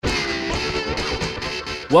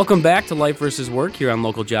Welcome back to Life vs. Work here on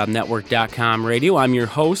localjobnetwork.com radio. I'm your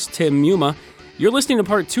host, Tim Muma. You're listening to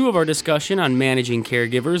part 2 of our discussion on managing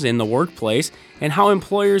caregivers in the workplace and how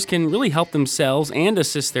employers can really help themselves and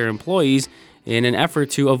assist their employees in an effort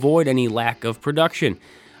to avoid any lack of production.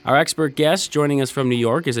 Our expert guest joining us from New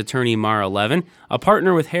York is attorney Mara Levin, a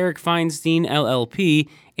partner with Herrick Feinstein, LLP,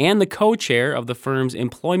 and the co-chair of the firm's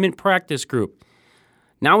Employment Practice Group.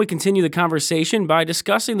 Now we continue the conversation by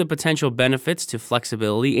discussing the potential benefits to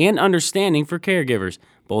flexibility and understanding for caregivers,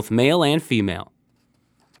 both male and female.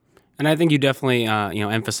 And I think you definitely,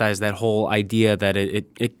 emphasize that whole idea that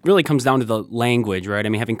it really comes down to the language, right? I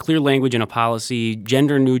mean, having clear language in a policy,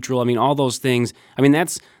 gender neutral. I mean, all those things. I mean,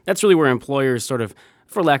 that's really where employers sort of,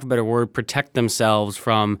 for lack of a better word, protect themselves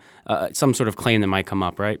from some sort of claim that might come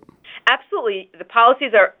up, right? Absolutely. The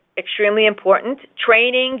policies are extremely important.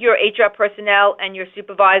 Training your HR personnel and your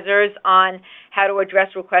supervisors on how to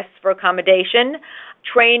address requests for accommodation.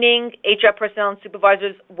 Training HR personnel and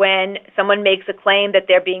supervisors when someone makes a claim that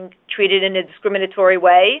they're being treated in a discriminatory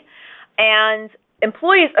way. And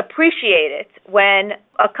employees appreciate it when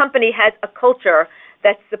a company has a culture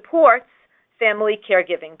that supports family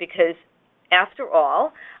caregiving because, after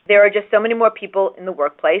all, there are just so many more people in the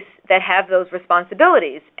workplace that have those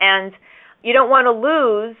responsibilities. And you don't want to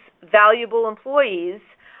lose valuable employees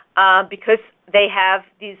because they have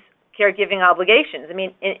these caregiving obligations. I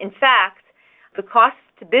mean, in fact, the cost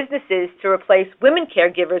to businesses to replace women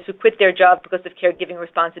caregivers who quit their job because of caregiving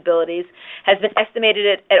responsibilities has been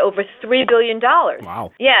estimated at over $3 billion.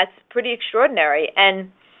 Wow. Yeah, it's pretty extraordinary.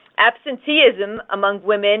 And absenteeism among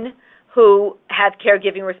women who have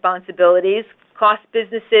caregiving responsibilities cost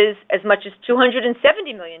businesses as much as $270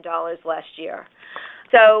 million last year.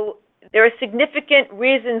 So there are significant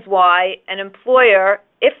reasons why an employer,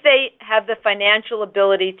 if they have the financial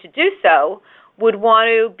ability to do so, would want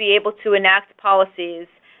to be able to enact policies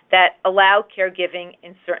that allow caregiving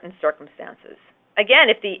in certain circumstances. Again,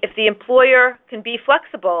 if the employer can be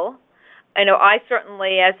flexible, I know I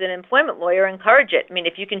certainly, as an employment lawyer, encourage it. I mean,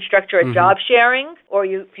 if you can structure a job sharing, or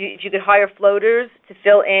if you could hire floaters to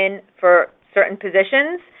fill in for certain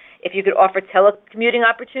positions, if you could offer telecommuting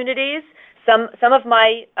opportunities. Some of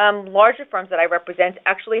my larger firms that I represent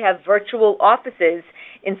actually have virtual offices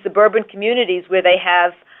in suburban communities where they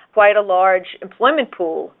have quite a large employment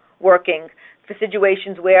pool working for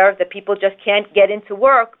situations where the people just can't get into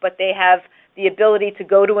work, but they have the ability to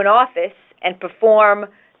go to an office and perform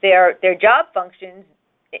their job functions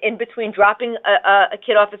in between dropping a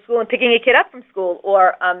kid off at school and picking a kid up from school,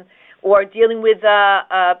 or dealing with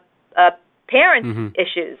parent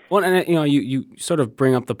issues. Well, and you sort of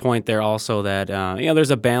bring up the point there also that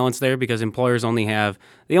there's a balance there because employers only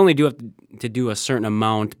do have to do a certain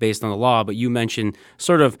amount based on the law. But you mentioned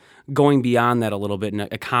sort of going beyond that a little bit and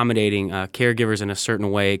accommodating caregivers in a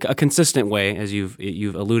certain way, a consistent way, as you've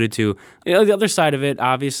alluded to. The other side of it,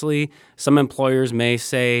 obviously, some employers may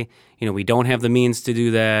say, we don't have the means to do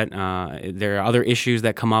that. There are other issues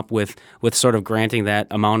that come up with sort of granting that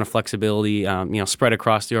amount of flexibility, spread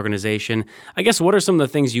across the organization. I guess what are some of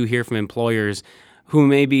the things you hear from employers who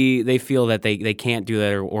maybe they feel that they can't do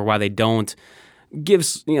that or why they don't?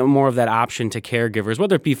 Gives more of that option to caregivers,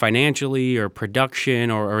 whether it be financially or production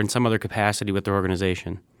or in some other capacity with their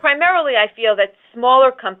organization. Primarily, I feel that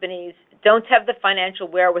smaller companies don't have the financial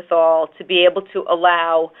wherewithal to be able to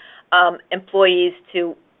allow employees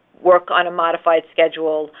to work on a modified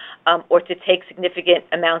schedule or to take significant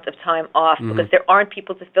amounts of time off because there aren't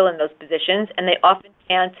people to fill in those positions, and they often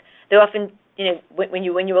can't. They often, when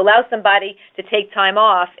you allow somebody to take time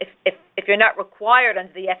off, if you're not required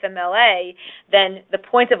under the FMLA, then the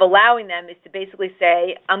point of allowing them is to basically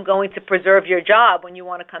say, I'm going to preserve your job when you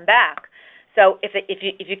want to come back. So if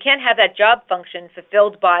you can't have that job function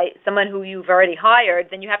fulfilled by someone who you've already hired,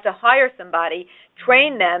 then you have to hire somebody,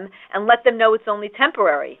 train them, and let them know it's only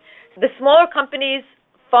temporary. The smaller companies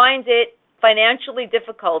find it financially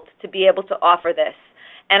difficult to be able to offer this.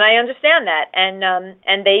 And I understand that,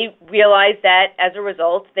 and they realize that as a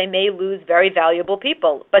result, they may lose very valuable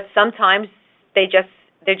people. But sometimes there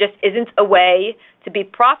just isn't a way to be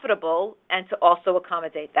profitable and to also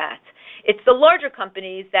accommodate that. It's the larger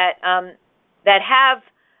companies that have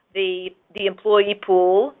the employee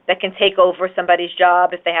pool that can take over somebody's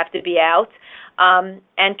job if they have to be out,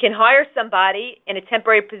 and can hire somebody in a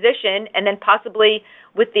temporary position and then possibly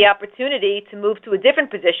with the opportunity to move to a different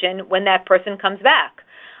position when that person comes back.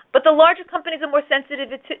 But the larger companies are more sensitive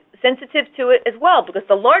to it as well, because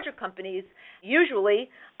the larger companies usually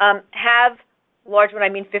have, large when I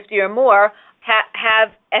mean 50 or more, have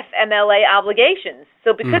FMLA obligations.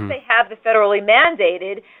 So because they have the federally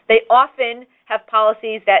mandated, they often have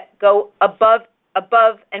policies that go above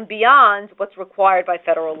above and beyond what's required by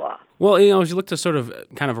federal law. Well, as you look to sort of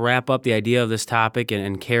kind of wrap up the idea of this topic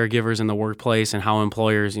and caregivers in the workplace and how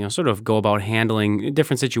employers, sort of go about handling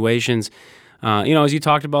different situations, as you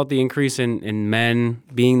talked about the increase in men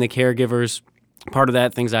being the caregivers, part of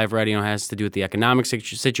that, things I've read, has to do with the economic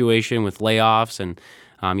situation with layoffs, and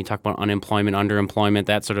you talk about unemployment, underemployment,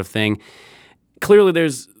 that sort of thing. Clearly,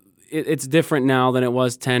 it's different now than it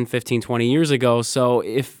was 10, 15, 20 years ago. So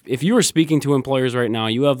if you were speaking to employers right now,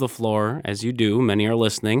 you have the floor, as you do, many are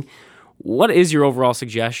listening. What is your overall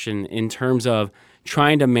suggestion in terms of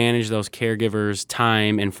trying to manage those caregivers'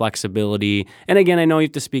 time and flexibility? And again, I know you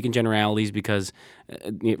have to speak in generalities because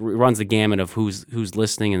it runs the gamut of who's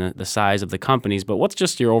listening and the size of the companies, but what's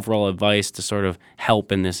just your overall advice to sort of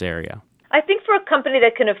help in this area? I think for a company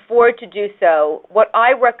that can afford to do so, what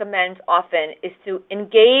I recommend often is to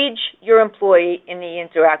engage your employee in the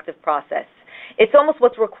interactive process. It's almost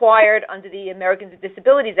what's required under the Americans with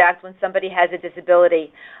Disabilities Act when somebody has a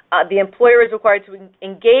disability. The employer is required to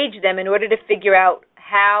engage them in order to figure out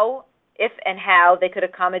if and how they could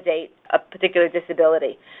accommodate a particular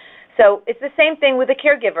disability. So it's the same thing with a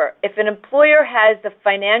caregiver. If an employer has the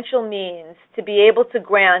financial means to be able to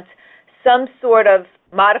grant some sort of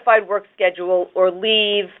modified work schedule or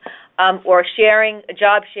leave or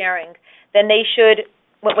job sharing, then they should,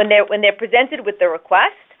 when they're presented with the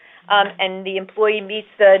request and the employee meets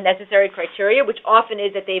the necessary criteria, which often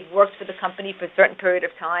is that they've worked for the company for a certain period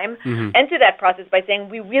of time, enter that process by saying,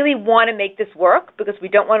 we really want to make this work because we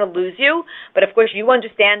don't want to lose you, but of course you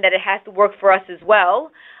understand that it has to work for us as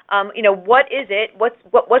well. What is it?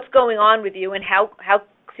 What's going on with you, and how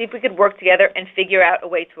see if we could work together and figure out a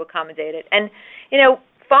way to accommodate it. And,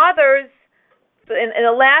 fathers in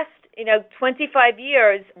the last, 25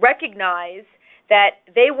 years recognize that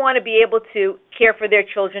they want to be able to care for their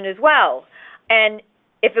children as well. And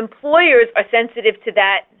if employers are sensitive to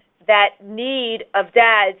that need of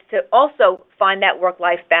dads to also find that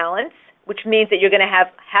work-life balance, which means that you're going to have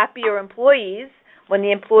happier employees when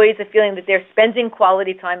the employees are feeling that they're spending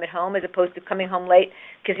quality time at home as opposed to coming home late,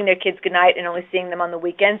 kissing their kids goodnight, and only seeing them on the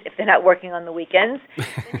weekends if they're not working on the weekends,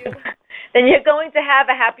 then you're going to have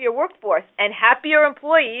a happier workforce, and happier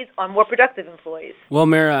employees are more productive employees. Well,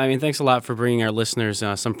 Mara, thanks a lot for bringing our listeners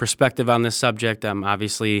some perspective on this subject,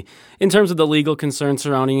 obviously, in terms of the legal concerns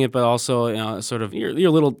surrounding it, but also sort of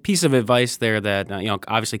your little piece of advice there that,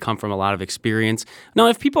 obviously come from a lot of experience. Now,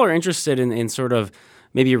 if people are interested in sort of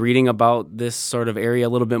maybe reading about this sort of area a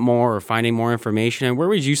little bit more or finding more information, where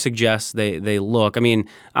would you suggest they look?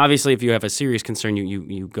 Obviously, if you have a serious concern,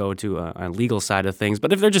 you go to a legal side of things.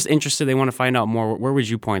 But if they're just interested, they want to find out more, where would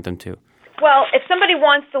you point them to? Well, if somebody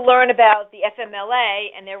wants to learn about the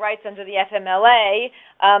FMLA and their rights under the FMLA,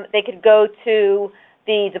 they could go to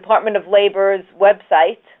the Department of Labor's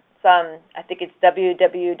website. I think it's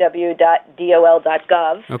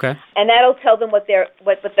www.dol.gov. Okay. And that'll tell them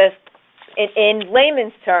in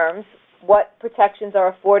layman's terms, what protections are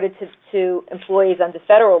afforded to employees under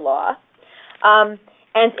federal law. And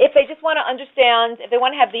if they just want to understand, if they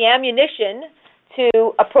want to have the ammunition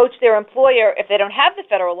to approach their employer, if they don't have the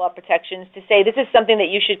federal law protections, to say this is something that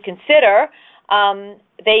you should consider,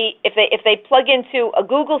 if they plug into a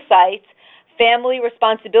Google site, family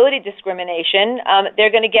responsibility discrimination,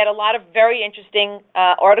 they're going to get a lot of very interesting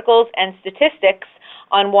articles and statistics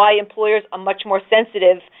on why employers are much more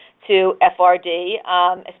sensitive to FRD,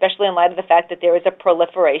 especially in light of the fact that there is a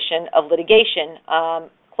proliferation of litigation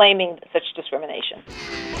claiming such discrimination.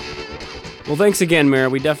 Well, thanks again, Mara.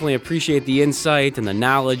 We definitely appreciate the insight and the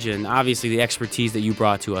knowledge and obviously the expertise that you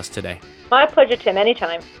brought to us today. My pleasure, Tim.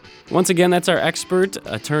 Anytime. Once again, that's our expert,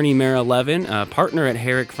 attorney Mara Levin, a partner at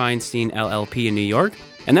Herrick Feinstein LLP in New York.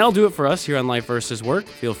 And that'll do it for us here on Life versus Work.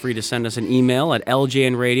 Feel free to send us an email at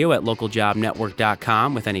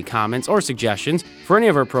ljnradio@localjobnetwork.com with any comments or suggestions for any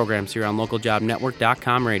of our programs here on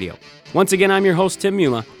localjobnetwork.com radio. Once again, I'm your host, Tim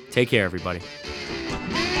Muma. Take care, everybody.